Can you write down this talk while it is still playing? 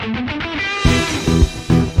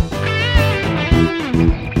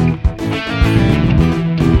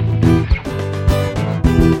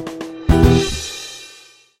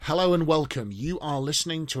Hello and welcome. You are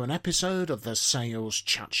listening to an episode of the Sales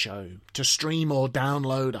Chat Show. To stream or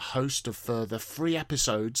download a host of further free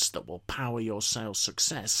episodes that will power your sales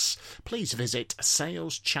success, please visit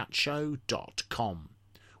saleschatshow.com.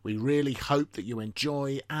 We really hope that you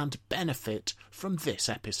enjoy and benefit from this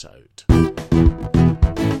episode.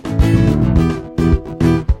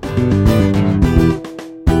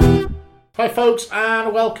 Hi folks,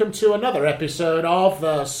 and welcome to another episode of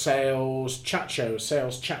the Sales Chat Show,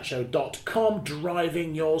 saleschatshow.com,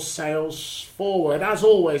 driving your sales forward. As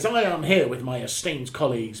always, I am here with my esteemed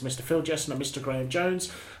colleagues, Mr. Phil Jesson and Mr. Graham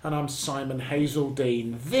Jones, and I'm Simon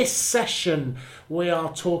Hazeldine. This session, we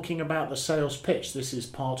are talking about the sales pitch. This is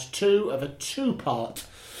part 2 of a 2-part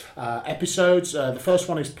episodes. The first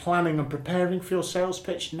one is planning and preparing for your sales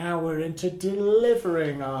pitch. Now we're into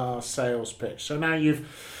delivering our sales pitch. So now you've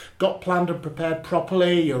got planned and prepared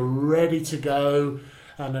properly, you're ready to go,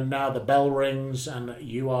 and then now the bell rings and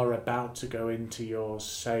you are about to go into your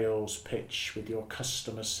sales pitch with your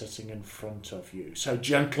customers sitting in front of you. So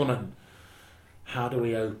gentlemen, how do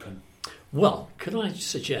we open? Well, could I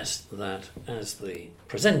suggest that as the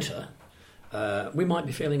presenter, we might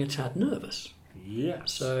be feeling a tad nervous?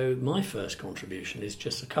 Yes. So my first contribution is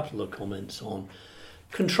just a couple of comments on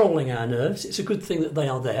controlling our nerves. It's a good thing that they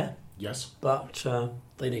are there. Yes. But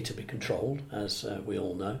they need to be controlled, as we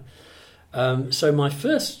all know. So my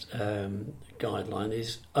first guideline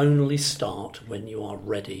is only start when you are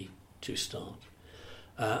ready to start.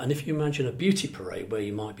 And if you imagine a beauty parade where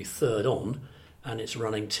you might be third on and it's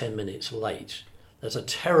running 10 minutes late, there's a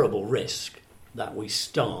terrible risk that we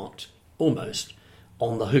start almost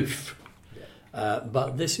on the hoof. Yeah.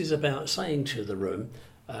 But this is about saying to the room,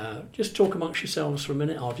 just talk amongst yourselves for a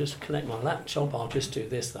minute. I'll just connect my laptop. I'll just do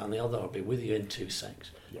this, that and the other. I'll be with you in 2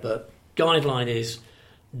 seconds. Yeah. But guideline is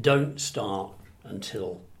don't start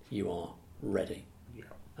until you are ready. Yeah.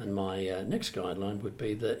 And my next guideline would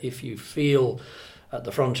be that if you feel at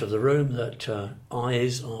the front of the room that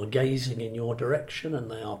eyes are gazing in your direction and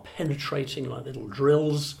they are penetrating like little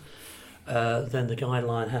drills, then the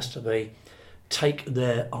guideline has to be take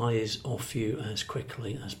their eyes off you as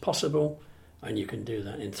quickly as possible. And you can do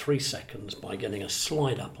that in 3 seconds by getting a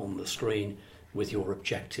slide up on the screen with your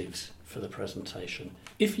objectives for the presentation,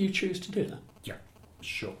 if you choose to do that. Yeah,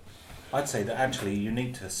 sure. I'd say that actually you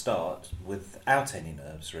need to start without any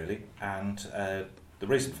nerves, really. And the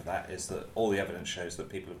reason for that is that all the evidence shows that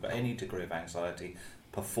people with any degree of anxiety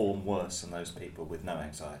perform worse than those people with no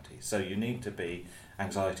anxiety. So you need to be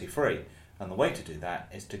anxiety-free. And the way to do that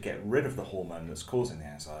is to get rid of the hormone that's causing the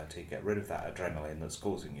anxiety, get rid of that adrenaline that's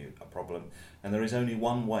causing you a problem. And there is only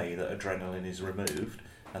one way that adrenaline is removed,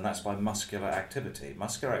 and that's by muscular activity.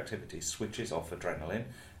 Muscular activity switches off adrenaline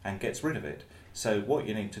and gets rid of it. So what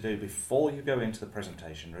you need to do before you go into the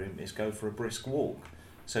presentation room is go for a brisk walk.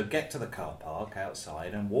 So get to the car park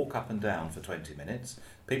outside and walk up and down for 20 minutes.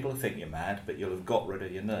 People will think you're mad, but you'll have got rid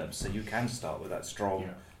of your nerves. So you can start with that strong...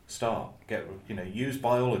 Yeah. Use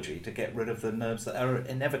biology to get rid of the nerves that are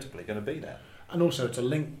inevitably going to be there. And also to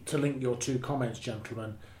link your 2 comments,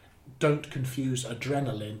 gentlemen, don't confuse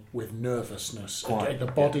adrenaline with nervousness. Quite, the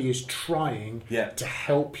body is trying to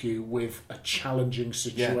help you with a challenging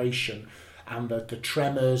situation. Yeah. And the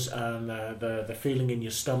tremors and the feeling in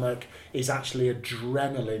your stomach is actually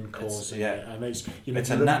adrenaline causing it. And it's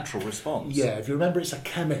a natural response. Yeah, if you remember, it's a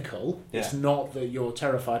chemical. Yeah. It's not that you're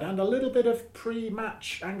terrified. And a little bit of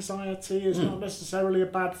pre-match anxiety is not necessarily a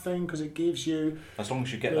bad thing because it gives you... As long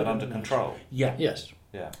as you get that under control. Yeah. Yes.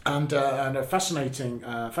 Yeah. And a fascinating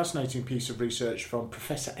piece of research from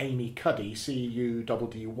Professor Amy Cuddy,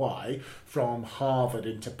 Cuddy, from Harvard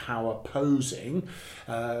into power posing.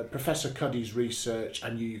 Professor Cuddy's research,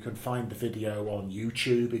 and you can find the video on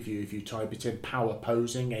YouTube if you type it in, power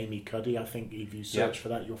posing, Amy Cuddy, I think if you search for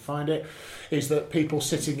that you'll find it, is that people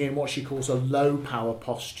sitting in what she calls a low power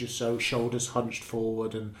posture, so shoulders hunched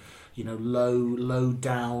forward and low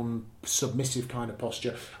down, submissive kind of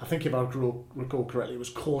posture. I think if I recall correctly, it was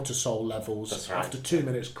cortisol levels. That's right. After 2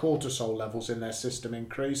 minutes, cortisol levels in their system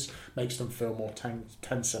increase, makes them feel more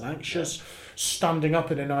tense and anxious. Yeah. Standing up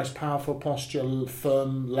in a nice, powerful posture,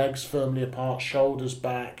 legs firmly apart, shoulders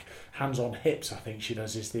back, hands on hips, I think she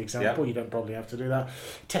does, is the example. You don't probably have to do that.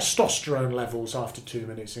 Testosterone levels after 2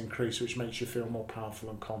 minutes increase, which makes you feel more powerful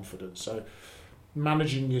and confident. So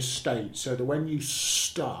managing your state so that when you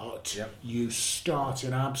start, you start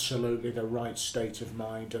in absolutely the right state of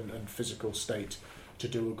mind and physical state to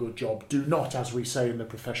do a good job. Do not, as we say in the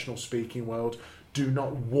professional speaking world, do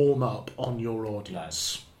not warm up on your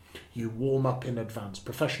audience. No. You warm up in advance.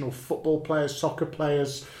 Professional football players, soccer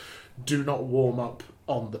players, do not warm up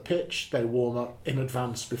on the pitch. They warm up in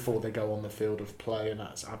advance before they go on the field of play, and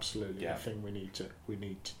that's absolutely Yeah. the thing we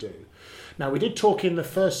need to do. Now, we did talk in the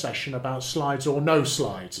first session about slides or no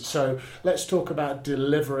slides, so let's talk about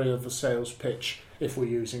delivery of the sales pitch if we're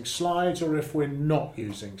using slides or if we're not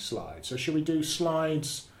using slides. So should we do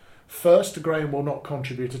slides first? Graham will not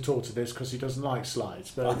contribute at all to this because he doesn't like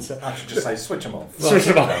slides. But I should just say switch them off. Switch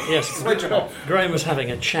them off. Yes, Switch them off. Graham was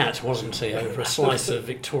having a chat, wasn't he, over a slice of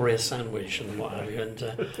Victoria sandwich and what have you.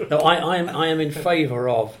 And no, I am in favour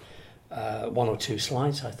of one or two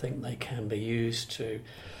slides. I think they can be used to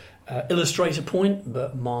illustrate a point.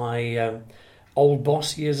 But my old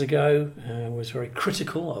boss years ago was very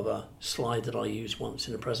critical of a slide that I used once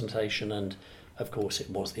in a presentation, and of course it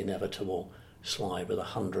was the inevitable slide with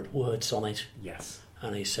 100 words on it. Yes.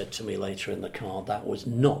 And he said to me later in the car, that was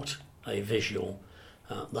not a visual,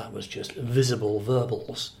 that was just visible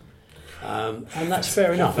verbals. And that's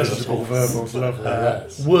fair enough. Visible verbals, lovely.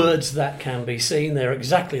 Yes. Words that can be seen, they're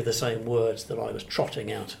exactly the same words that I was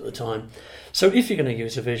trotting out at the time. So if you're going to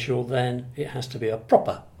use a visual, then it has to be a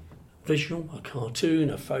proper visual, a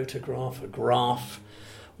cartoon, a photograph, a graph,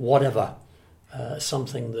 whatever.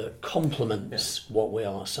 Something that complements what we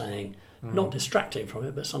are saying. Not distracting from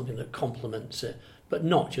it, but something that complements it, but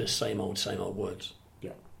not just same old words.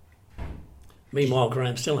 Yeah. Meanwhile,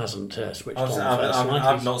 Graham still hasn't switched on.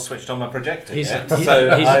 I've not switched on my projector He's yet.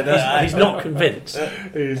 he's not convinced.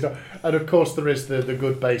 He's not. And of course, there is the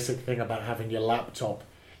good basic thing about having your laptop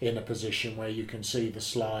in a position where you can see the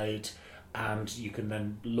slide and you can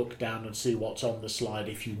then look down and see what's on the slide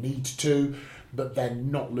if you need to, but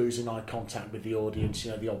then not losing eye contact with the audience.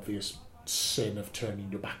 You know, the obvious sin of turning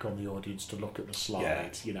your back on the audience to look at the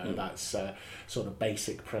slide. You know, that's sort of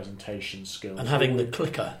basic presentation skills. And having the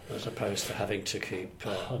clicker as opposed to having to keep...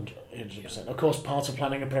 100%. Of course, part of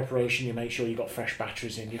planning and preparation, you make sure you've got fresh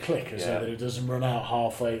batteries in your clicker so that it doesn't run out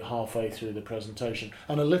halfway through the presentation.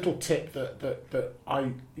 And a little tip that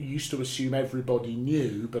I used to assume everybody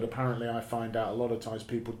knew, but apparently I find out a lot of times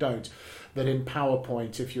people don't, that in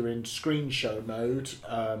PowerPoint, if you're in screen show mode,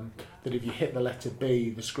 that if you hit the letter B,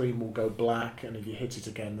 the screen will go black, and if you hit it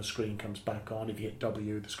again, the screen comes back on. If you hit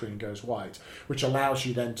W, the screen goes white, which allows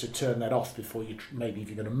you then to turn that off before you, maybe if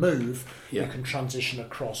you're going to move, you can transition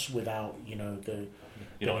across without, you know,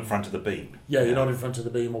 you're not in front of the beam. Yeah, you're not in front of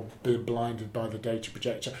the beam or being blinded by the data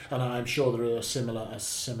projector. And I'm sure there are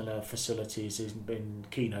similar facilities in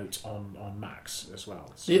Keynote on Macs as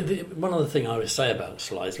well. So. One other thing I would say about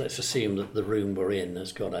slides, let's assume that the room we're in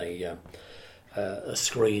has got a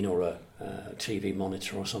screen or a TV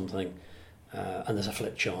monitor or something, and there's a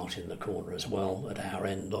flip chart in the corner as well at our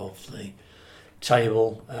end of the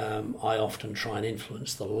table. I often try and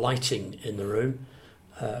influence the lighting in the room,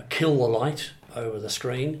 kill the light over the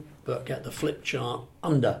screen, but get the flip chart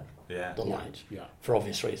under the light for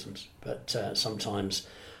obvious reasons. But sometimes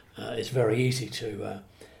it's very easy to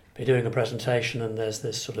be doing a presentation and there's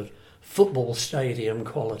this sort of football stadium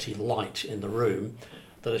quality light in the room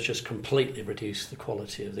that has just completely reduced the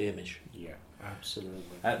quality of the image. Yeah, absolutely.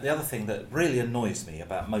 The other thing that really annoys me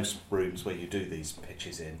about most rooms where you do these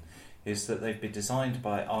pitches in is that they've been designed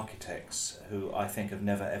by architects who I think have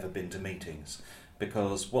never ever been to meetings,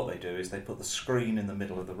 because what they do is they put the screen in the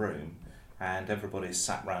middle of the room and everybody's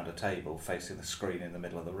sat round a table facing the screen in the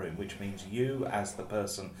middle of the room, which means you, as the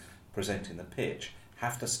person presenting the pitch,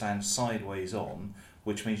 have to stand sideways on,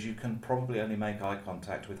 which means you can probably only make eye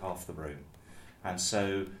contact with half the room. And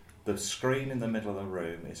so the screen in the middle of the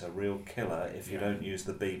room is a real killer if you don't use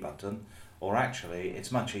the B button, or actually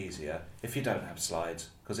it's much easier if you don't have slides,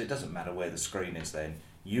 because it doesn't matter where the screen is then,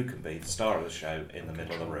 you can be the star of the show in the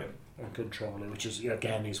middle of the room. And control it, which is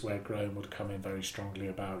again is where Graham would come in very strongly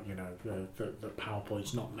about, you know, the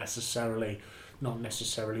PowerPoint's not necessarily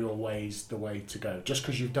always the way to go. Just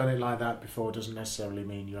because you've done it like that before doesn't necessarily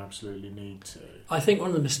mean you absolutely need to. I think one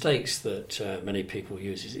of the mistakes that many people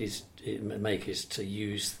use is to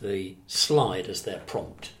use the slide as their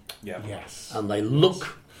prompt. Yeah. Yes. And they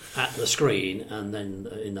look at the screen and then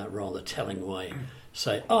in that rather telling way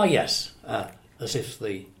say, "Oh yes," as if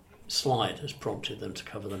the slide has prompted them to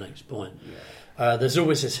cover the next point. There's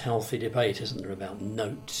always this healthy debate, isn't there, about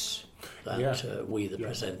notes that we, the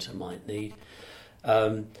presenter, might need.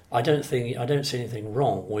 I don't see anything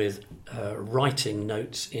wrong with writing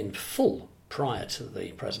notes in full prior to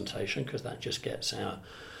the presentation, because that just gets our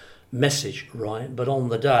message right. But on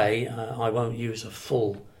the day, I won't use a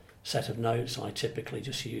full set of notes. I typically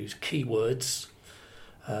just use keywords,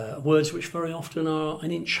 words which very often are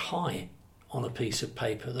an inch high on a piece of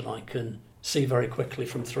paper that I can see very quickly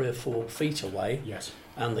from 3 or 4 feet away. Yes.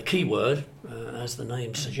 And the keyword, as the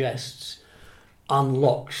name suggests,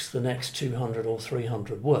 unlocks the next 200 or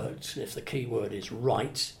 300 words. If the keyword is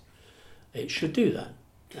right, it should do that.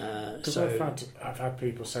 Because I've had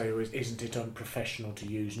people say, isn't it unprofessional to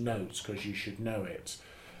use notes because you should know it?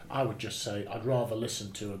 I would just say I'd rather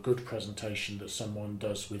listen to a good presentation that someone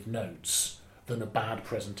does with notes than a bad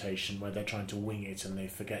presentation where they're trying to wing it and they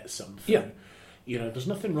forget something. Yeah. You know, there's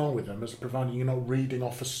nothing wrong with them as providing you're not reading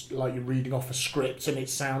off you're reading off a script and it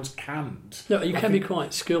sounds canned. No, you can be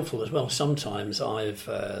quite skillful as well. Sometimes I've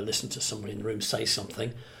listened to somebody in the room say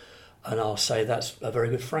something, and I'll say, that's a very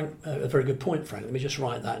good point, Frank. Let me just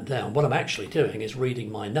write that down. What I'm actually doing is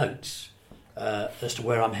reading my notes as to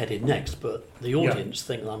where I'm headed next, but the audience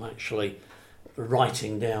think that I'm actually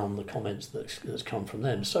writing down the comments that's come from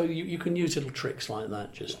them. So you can use little tricks like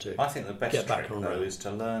that just to I think the best get back trick, on though, road. is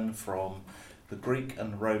to learn from the Greek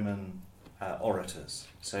and Roman orators.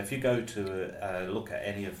 So if you go to look at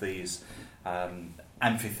any of these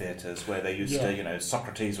amphitheatres where they used to,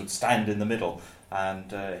 Socrates would stand in the middle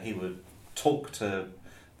and he would talk to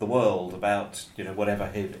the world about, whatever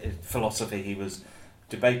philosophy he was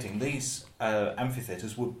debating. These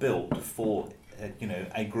amphitheatres were built for,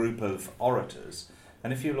 a group of orators.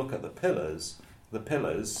 And if you look at the pillars,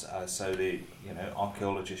 so the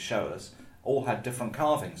archaeologists show us, all had different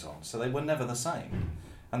carvings on, so they were never the same.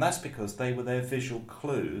 And that's because they were their visual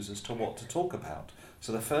clues as to what to talk about.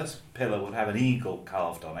 So the first pillar would have an eagle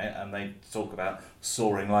carved on it, and they'd talk about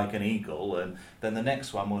soaring like an eagle, and then the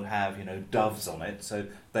next one would have, doves on it, so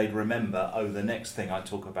they'd remember, the next thing I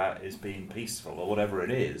talk about is being peaceful, or whatever it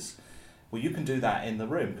is. Well, you can do that in the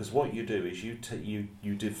room, because what you do is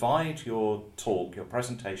you divide your talk, your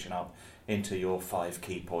presentation up into your 5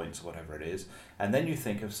 key points, whatever it is, and then you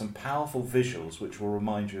think of some powerful visuals which will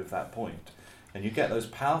remind you of that point. And you get those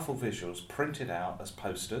powerful visuals printed out as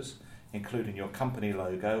posters, including your company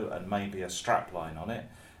logo and maybe a strap line on it,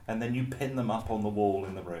 and then you pin them up on the wall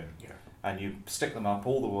in the room. Yeah. And you stick them up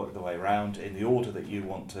all the way around in the order that you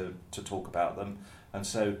want to talk about them. And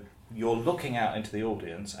so you're looking out into the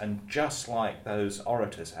audience, and just like those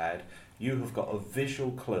orators had, you have got a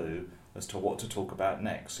visual clue as to what to talk about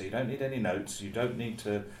next. So you don't need any notes, you don't need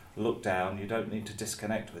to look down, you don't need to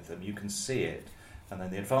disconnect with them, you can see it. And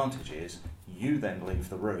then the advantage is you then leave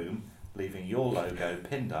the room, leaving your logo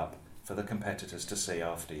pinned up for the competitors to see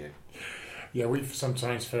after you. Yeah, we've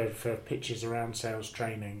sometimes for pitches around sales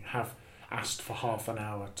training have asked for half an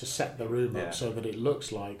hour to set the room up so that it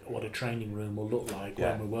looks like what a training room will look like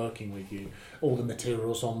when we're working with you. All the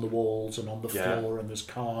materials on the walls and on the floor, and there's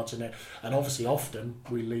cards in it. And obviously often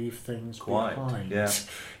we leave things behind. Yeah.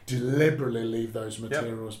 Deliberately leave those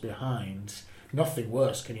materials behind. Nothing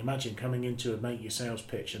worse. Can you imagine coming into make your sales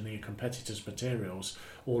pitch and your competitors' materials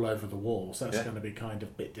all over the walls? That's going to be kind of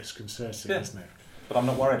a bit disconcerting, isn't it? But I'm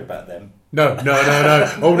not worried about them. No. Oh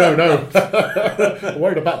no. I'm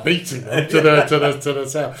worried about beating them to the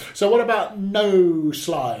sale. So what about no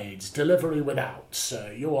slides, delivery without?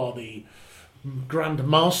 You are the grand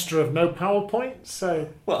master of no PowerPoint. So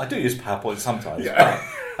well, I do use PowerPoint sometimes.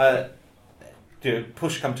 But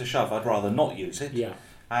push come to shove, I'd rather not use it. Yeah.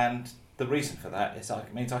 And the reason for that is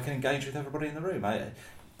it means I can engage with everybody in the room.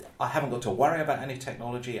 I haven't got to worry about any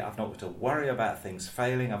technology. I've not got to worry about things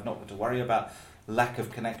failing. I've not got to worry about lack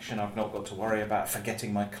of connection. I've not got to worry about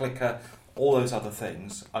forgetting my clicker. All those other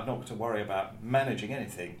things. I've not got to worry about managing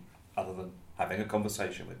anything other than having a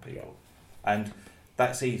conversation with people. And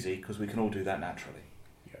that's easy because we can all do that naturally.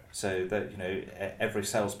 Yeah. So that every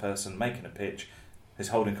salesperson making a pitch is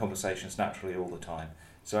holding conversations naturally all the time.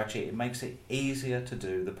 So actually it makes it easier to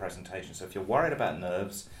do the presentation. So if you're worried about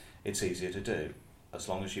nerves, it's easier to do, as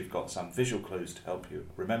long as you've got some visual clues to help you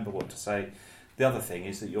remember what to say. The other thing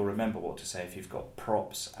is that you'll remember what to say if you've got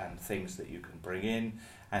props and things that you can bring in,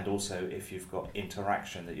 and also if you've got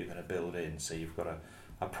interaction that you're going to build in. So you've got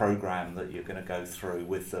a program that you're going to go through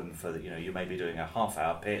with them for you may be doing a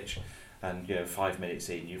half-hour pitch, and 5 minutes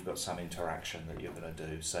in you've got some interaction that you're going to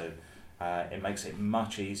do. So it makes it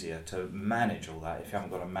much easier to manage all that if you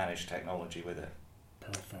haven't got to manage technology with it.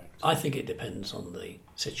 Perfect. I think it depends on the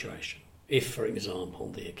situation. If, for example,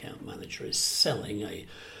 the account manager is selling a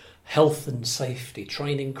health and safety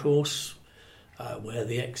training course where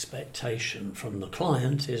the expectation from the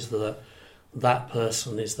client is that that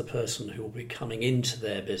person is the person who will be coming into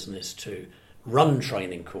their business to run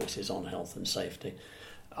training courses on health and safety,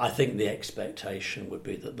 I think the expectation would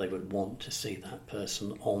be that they would want to see that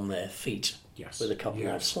person on their feet with a couple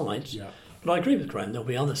of slides. Yeah. But I agree with Graham, there'll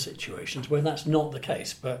be other situations where that's not the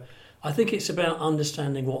case. But I think it's about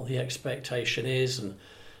understanding what the expectation is and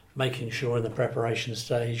making sure in the preparation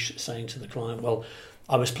stage, saying to the client, well,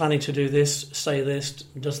 I was planning to do this, say this.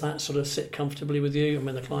 Does that sort of sit comfortably with you? And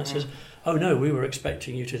when the client says, oh no, we were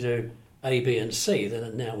expecting you to do A, B and C,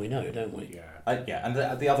 then now we know, don't we? Yeah, and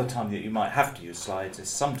the other time that you might have to use slides is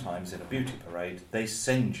sometimes in a beauty parade, they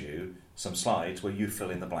send you some slides where you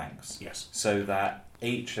fill in the blanks. Yes. So that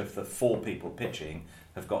each of the 4 people pitching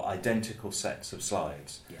have got identical sets of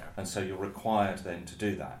slides. Yeah. And so you're required then to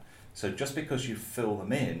do that. So just because you fill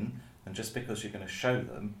them in and just because you're going to show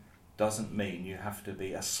them doesn't mean you have to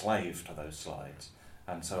be a slave to those slides.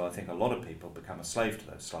 And so I think a lot of people become a slave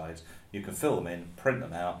to those slides. You can fill them in, print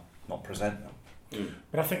them out, not present them.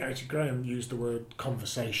 But I think actually Graham used the word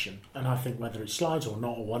conversation, and I think whether it's slides or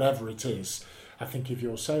not or whatever it is, I think if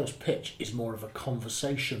your sales pitch is more of a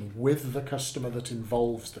conversation with the customer that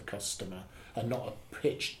involves the customer and not a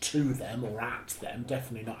pitch to them or at them,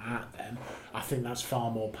 definitely not at them, I think that's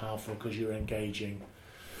far more powerful because you're engaging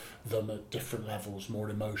them at different levels, more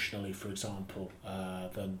emotionally, for example,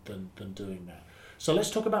 than doing that. So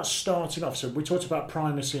let's talk about starting off. So we talked about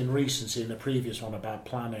primacy and recency in the previous one about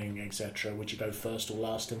planning, etc. Would you go first or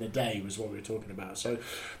last in the day was what we were talking about. So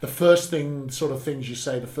the first sort of things you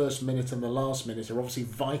say, the first minute and the last minute are obviously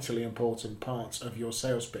vitally important parts of your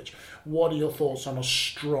sales pitch. What are your thoughts on a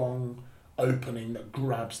strong opening that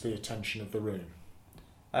grabs the attention of the room?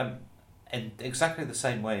 In exactly the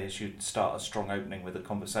same way as you'd start a strong opening with a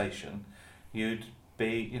conversation, you'd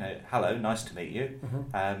be, hello, nice to meet you,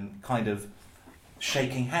 kind of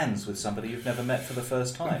shaking hands with somebody you've never met for the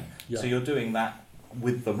first time. Yeah. So you're doing that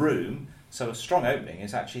with the room. So a strong opening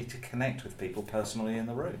is actually to connect with people personally in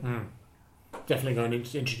the room. Definitely go and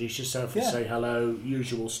introduce yourself and say hello,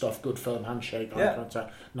 usual stuff, good firm handshake, eye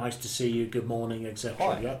contact, nice to see you, good morning, etc.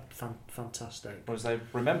 Right. Yep, fantastic. Whereas they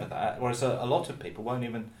remember that, whereas a lot of people won't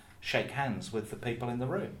even shake hands with the people in the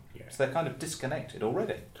room. Yeah. So they're kind of disconnected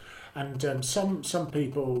already. And some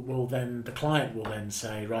people will then, the client will then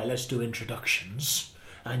say, right, let's do introductions,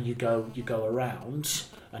 and you go around,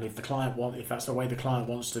 and if that's the way the client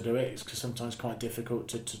wants to do it, it's sometimes quite difficult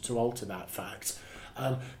to alter that fact.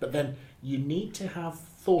 But then you need to have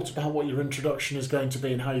thought about what your introduction is going to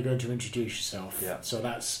be and how you're going to introduce yourself. Yeah. So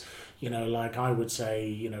that's, like I would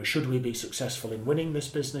say, should we be successful in winning this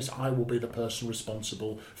business, I will be the person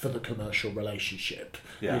responsible for the commercial relationship.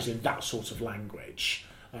 Yeah. Using that sort of language.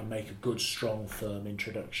 And make a good, strong, firm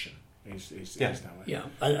introduction. Is that way? Yeah,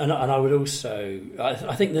 and I would also,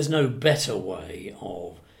 I think there's no better way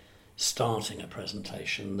of starting a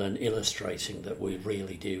presentation than illustrating that we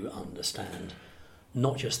really do understand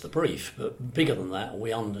not just the brief, but bigger than that,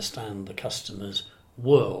 we understand the customer's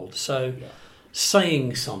world. So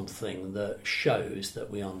saying something that shows that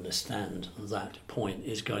we understand that point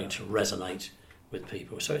is going to resonate with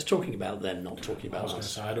people. So it's talking about them, not talking about us. I was going to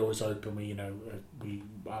say, I'd always open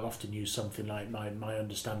I'll often use something like my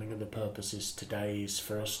understanding of the purposes today is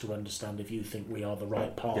for us to understand if you think we are the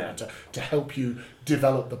right partner to help you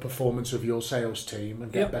develop the performance of your sales team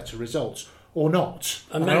and get better results. Or not.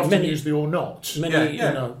 And I often use the or not.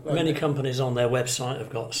 Many companies on their website have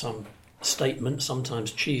got some statement,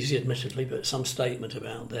 sometimes cheesy admittedly, but some statement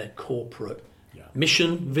about their corporate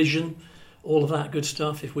mission, vision, all of that good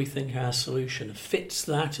stuff. If we think our solution fits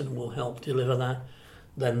that and will help deliver that,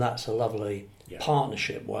 then that's a lovely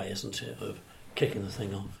partnership way, isn't it, of kicking the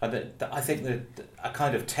thing off. And I think that a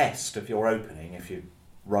kind of test of your opening, if you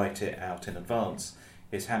write it out in advance,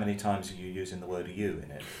 is how many times are you using the word you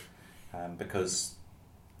in it. Because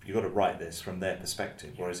you've got to write this from their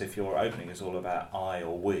perspective, whereas if your opening is all about I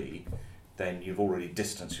or we, then you've already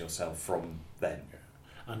distanced yourself from them.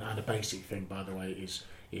 And a basic thing, by the way,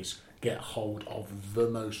 is get hold of the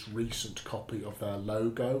most recent copy of their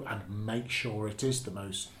logo and make sure it is the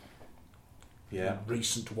most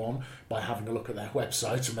recent one by having a look at their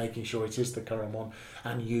website and making sure it is the current one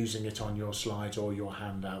and using it on your slides or your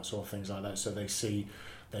handouts or things like that, so they see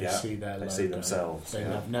their logo. They see themselves.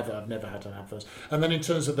 I've never had to have those. And then in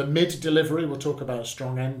terms of the mid delivery, we'll talk about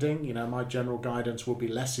strong ending. My general guidance will be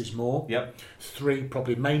less is more. 3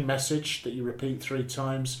 probably main message that you repeat 3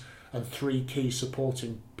 times, and 3 key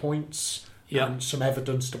supporting points. And some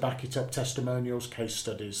evidence to back it up, testimonials, case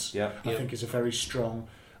studies. I think is a very strong.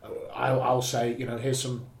 I'll say, here's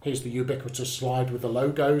the ubiquitous slide with the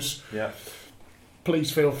logos.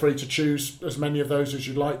 Please feel free to choose as many of those as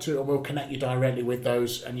you'd like to, and we'll connect you directly with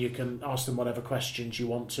those, and you can ask them whatever questions you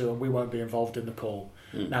want to, and we won't be involved in the call.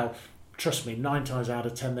 Now, trust me, 9 times out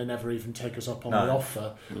of 10, they never even take us up on the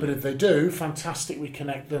offer. But if they do, fantastic, we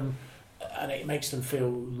connect them, and it makes them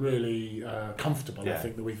feel really comfortable. I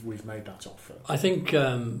think that we've made that offer. I think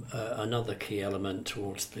another key element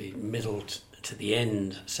towards the middle to the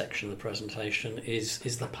end section of the presentation is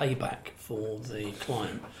the payback for the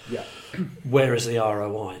client. Yeah. Where is the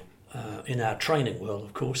ROI? In our training world,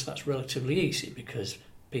 of course, that's relatively easy because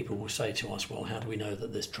people will say to us, well, how do we know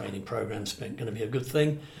that this training program's going to be a good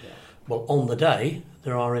thing? Yeah. Well, on the day,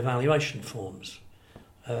 there are evaluation forms.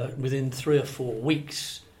 Within 3 or 4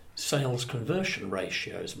 weeks, sales conversion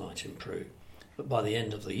ratios might improve. But by the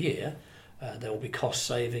end of the year, there will be cost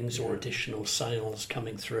savings or additional sales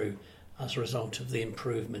coming through as a result of the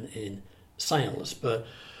improvement in sales. But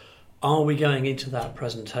are we going into that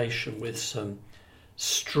presentation with some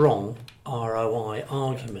strong ROI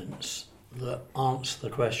arguments that answer the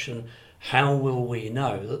question, how will we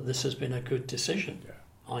know that this has been a good decision?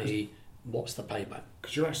 Yeah. I.e., what's the payback?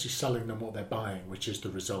 Because you're actually selling them what they're buying, which is the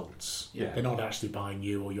results. Yeah. They're not actually buying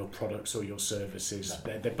you or your products or your services.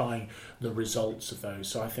 No. They're buying the results of those.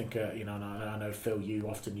 So I think, and I know, Phil, you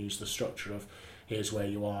often use the structure of here's where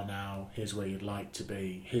you are now, here's where you'd like to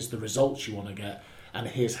be, here's the results you want to get, and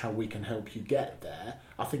here's how we can help you get there.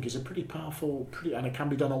 I think is a pretty powerful, and it can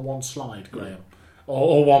be done on one slide, Graham.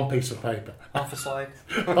 Or one piece of paper. Half a slide?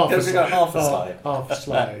 Half a slide. Half a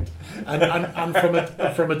slide.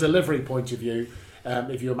 And from a delivery point of view,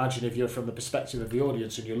 if you imagine if you're from the perspective of the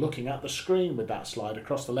audience and you're looking at the screen with that slide,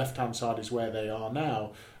 across the left-hand side is where they are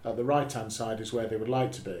now, the right-hand side is where they would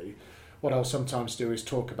like to be. What I'll sometimes do is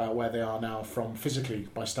talk about where they are now from physically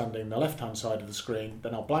by standing on the left-hand side of the screen,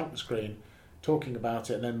 then I'll blank the screen, talking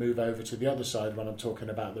about it, and then move over to the other side when I'm talking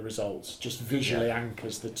about the results. Just visually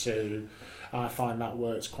anchors the two. I find that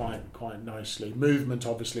works quite nicely. Movement,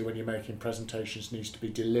 obviously, when you're making presentations, needs to be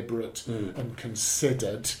deliberate and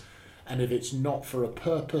considered. And if it's not for a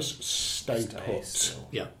purpose, stay put. Still.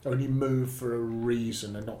 Yeah. Only move for a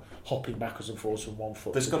reason and not hopping backwards and forwards from one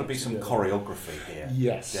foot. There's got to be some choreography here.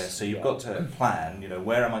 Yes. Yeah, so you've got to plan,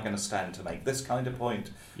 where am I going to stand to make this kind of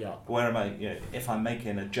point? Yeah. Where am I, if I'm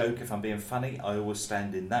making a joke, if I'm being funny, I always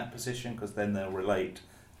stand in that position because then they'll relate.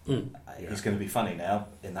 He's going to be funny now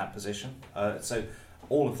in that position. So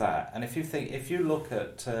all of that. And if you look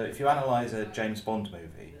at, if you analyse a James Bond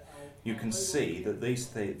movie, you can see that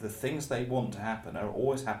the things they want to happen are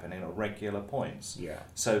always happening at regular points. Yeah.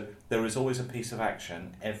 So there is always a piece of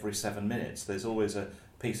action every 7 minutes. There's always a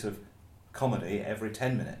piece of comedy every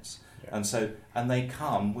 10 minutes. Yeah. And they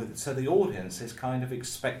come with, so the audience is kind of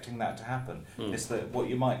expecting that to happen. It's what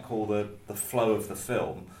you might call the flow of the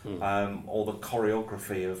film, or the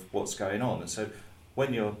choreography of what's going on. And so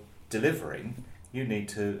when you're delivering, you need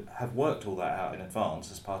to have worked all that out in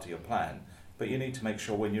advance as part of your plan. But you need to make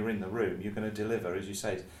sure when you're in the room, you're going to deliver, as you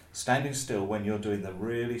say, standing still when you're doing the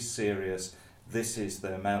really serious, this is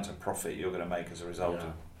the amount of profit you're going to make as a result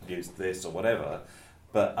of use this or whatever.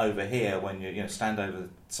 But over here, when you stand over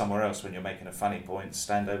somewhere else when you're making a funny point,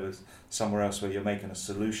 stand over somewhere else where you're making a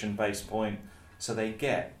solution-based point. So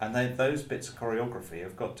those bits of choreography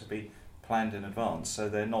have got to be planned in advance, so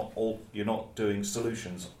you're not doing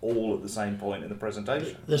solutions all at the same point in the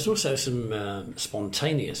presentation. There's also some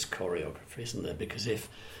spontaneous choreography, isn't there? Because if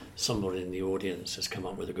somebody in the audience has come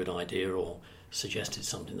up with a good idea or suggested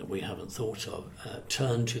something that we haven't thought of,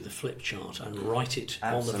 turn to the flip chart and write it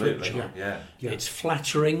on the flip chart. Yeah. It's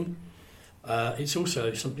flattering. It's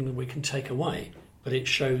also something that we can take away, but it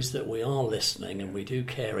shows that we are listening and we do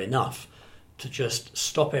care enough to just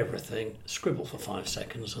stop everything, scribble for 5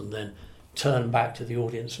 seconds, and then turn back to the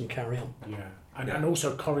audience and carry on. Yeah. And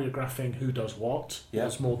also choreographing who does what. Yeah.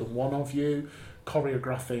 There's more than one of you.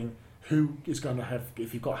 Choreographing who is going to have,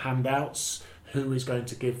 if you've got handouts, who is going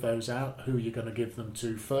to give those out, who you're going to give them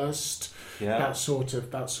to first, that sort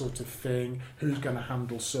of thing. Who's going to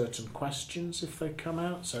handle certain questions if they come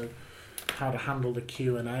out? So how to handle the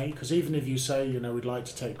Q&A, because even if you say, we'd like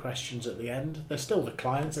to take questions at the end, they're still the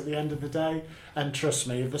clients at the end of the day. And trust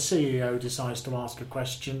me, if the CEO decides to ask a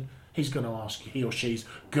question, he or she's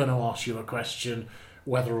going to ask you a question,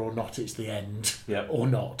 whether or not it's the end or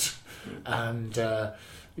not. And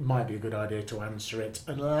it might be a good idea to answer it,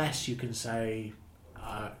 unless you can say,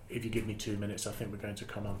 if you give me 2 minutes, I think we're going to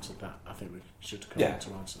come on to that. I think we should come on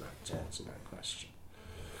to answer that question.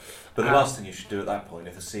 But the last thing you should do at that point,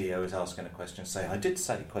 if the CEO is asking a question, say, I did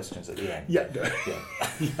say questions at the end. Yeah.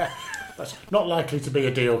 That's not likely to be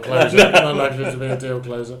a deal closer.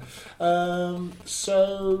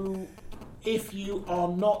 So, if you are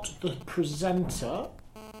not the presenter,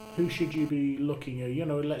 who should you be looking at?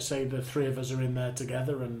 Let's say the three of us are in there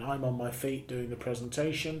together and I'm on my feet doing the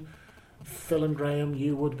presentation. Phil and Graham,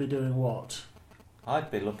 you would be doing what?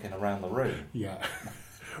 I'd be looking around the room. Yeah.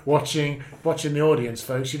 watching the audience,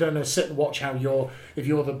 folks. You don't know, sit and watch how if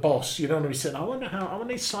you're the boss, you don't want to be sitting, I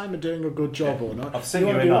wonder is Simon doing a good job or not. I've seen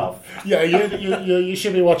you enough. Yeah, you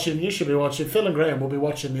should be watching. You should be watching. Phil and Graham will be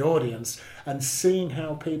watching the audience and seeing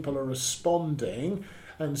how people are responding,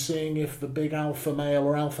 and seeing if the big alpha male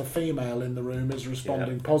or alpha female in the room is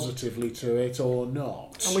responding positively to it or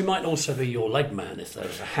not. And we might also be your leg man if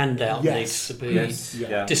there's a handout needs to be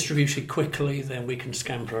distributed quickly, then we can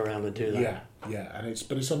scamper around and do that. Yeah, and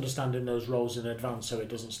it's understanding those roles in advance so it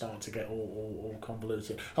doesn't start to get all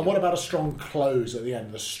convoluted. And what about a strong close at the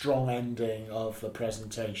end, the strong ending of the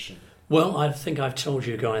presentation? Well, I think I've told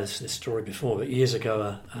you guys this story before, but years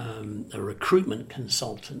ago a recruitment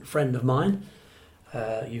consultant friend of mine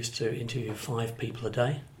used to interview 5 people a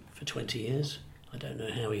day for 20 years. I don't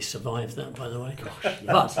know how he survived that, by the way. Gosh,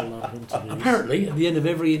 but a lot of interviews. Apparently, at the end of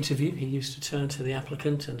every interview, he used to turn to the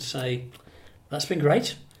applicant and say, "That's been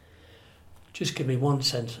great. Just give me one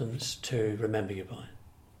sentence to remember you by."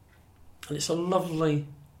 And it's a lovely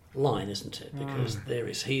line, isn't it? Because there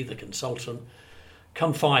is he, the consultant.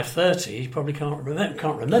 Come 5:30, he probably can't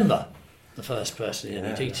remember the first person in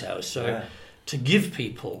any details. So to give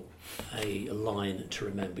people a line to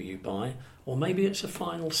remember you by, or maybe it's a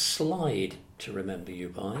final slide to remember you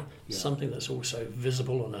by, something that's also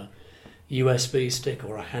visible on a USB stick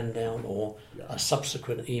or a handout or a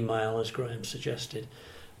subsequent email, as Graham suggested.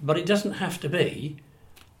 But it doesn't have to be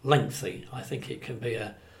lengthy. I think it can be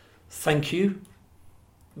a thank you.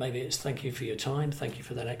 Maybe it's thank you for your time, thank you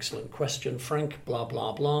for that excellent question, Frank, blah,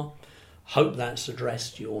 blah, blah. Hope that's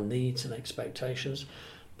addressed your needs and expectations.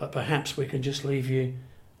 But perhaps we can just leave you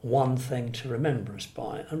one thing to remember us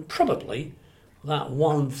by. And probably that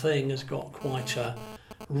one thing has got quite a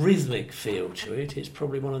rhythmic feel to it. It's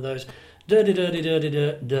probably one of those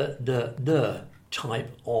type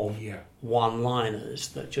of one-liners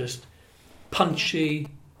that just punchy,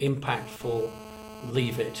 impactful,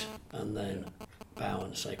 leave it, and then bow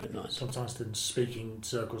and say goodnight. Sometimes in speaking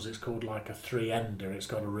circles it's called like a 3-ender. It's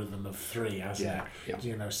got a rhythm of 3, hasn't it?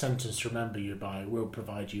 Yeah. Sentence to remember you by will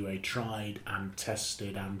provide you a tried and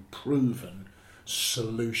tested and proven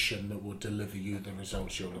solution that will deliver you the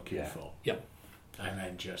results you're looking for. Yep. And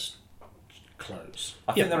then just close.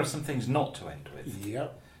 I think there are some things not to end with.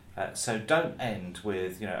 Yep. So don't end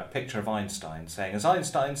with a picture of Einstein saying, as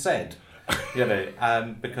Einstein said,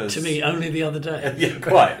 because to me only the other day. Yeah,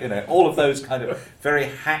 quite. All of those kind of very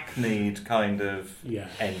hackneyed kind of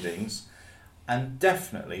endings, and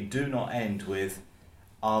definitely do not end with,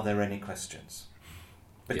 "Are there any questions?"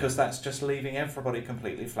 Because that's just leaving everybody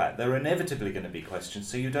completely flat. There are inevitably going to be questions,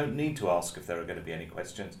 so you don't need to ask if there are going to be any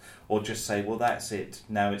questions, or just say, "Well, that's it.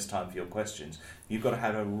 Now it's time for your questions." You've got to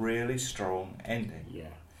have a really strong ending. Yeah.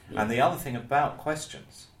 And the other thing about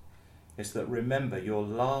questions is that, remember, your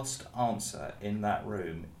last answer in that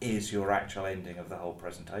room is your actual ending of the whole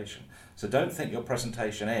presentation. So don't think your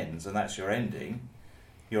presentation ends and that's your ending.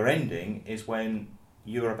 Your ending is when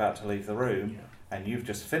you're about to leave the room and you've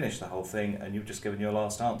just finished the whole thing and you've just given your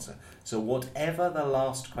last answer. So whatever the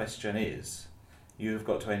last question is, you've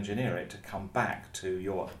got to engineer it to come back to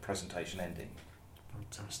your presentation ending.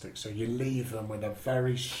 Fantastic. So you leave them with a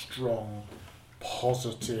very strong,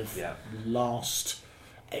 positive last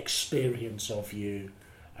experience of you,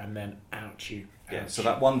 and then out you. So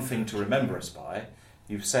that one thing to remember us by,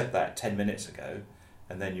 you've said that 10 minutes ago,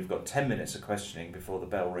 and then you've got 10 minutes of questioning before the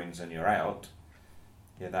bell rings and you're out.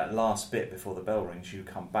 That last bit before the bell rings, you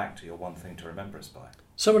come back to your one thing to remember us by.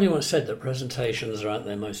 Somebody once said that presentations are at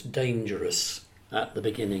their most dangerous at the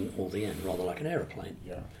beginning or the end, rather like an aeroplane.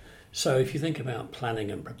 So if you think about planning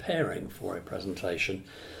and preparing for a presentation,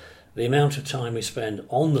 the amount of time we spend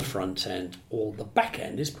on the front end or the back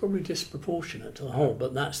end is probably disproportionate to the whole,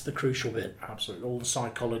 but that's the crucial bit. Absolutely. All the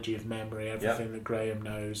psychology of memory, everything that Graham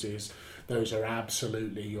knows is those are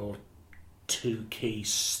absolutely your 2 key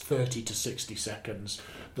 30 to 60 seconds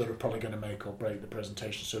that are probably going to make or break the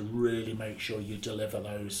presentation. So really make sure you deliver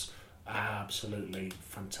those absolutely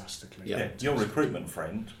fantastically. Your recruitment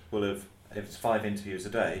friend will have, if it's 5 interviews a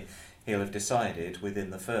day, he'll have decided within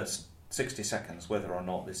the first 60 seconds whether or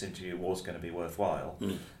not this interview was going to be worthwhile,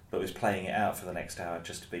 but was playing it out for the next hour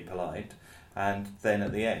just to be polite. And then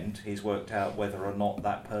at the end, he's worked out whether or not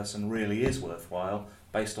that person really is worthwhile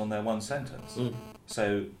based on their one sentence.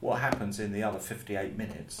 So what happens in the other 58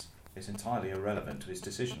 minutes is entirely irrelevant to his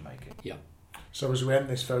decision making. So as we end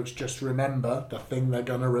this, folks, just remember, the thing they're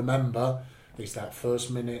going to remember is that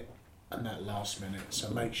first minute and that last minute. So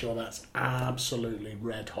make sure that's absolutely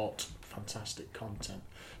red hot, fantastic content.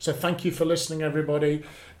 So thank you for listening, everybody.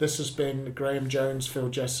 This has been Graham Jones, Phil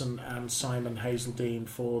Jesson and Simon Hazeldine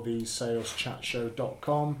for the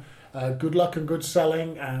SalesChatShow.com. Good luck and good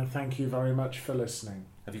selling, and thank you very much for listening.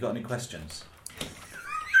 Have you got any questions?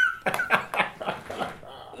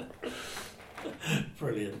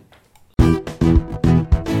 Brilliant.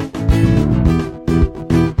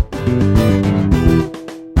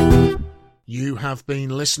 You have been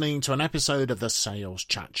listening to an episode of the Sales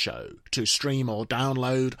Chat Show. To stream or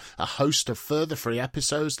download a host of further free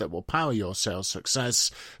episodes that will power your sales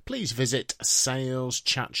success, please visit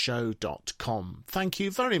saleschatshow.com. Thank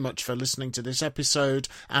you very much for listening to this episode,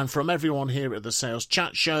 and from everyone here at the Sales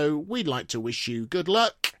Chat Show, we'd like to wish you good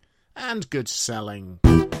luck and good selling.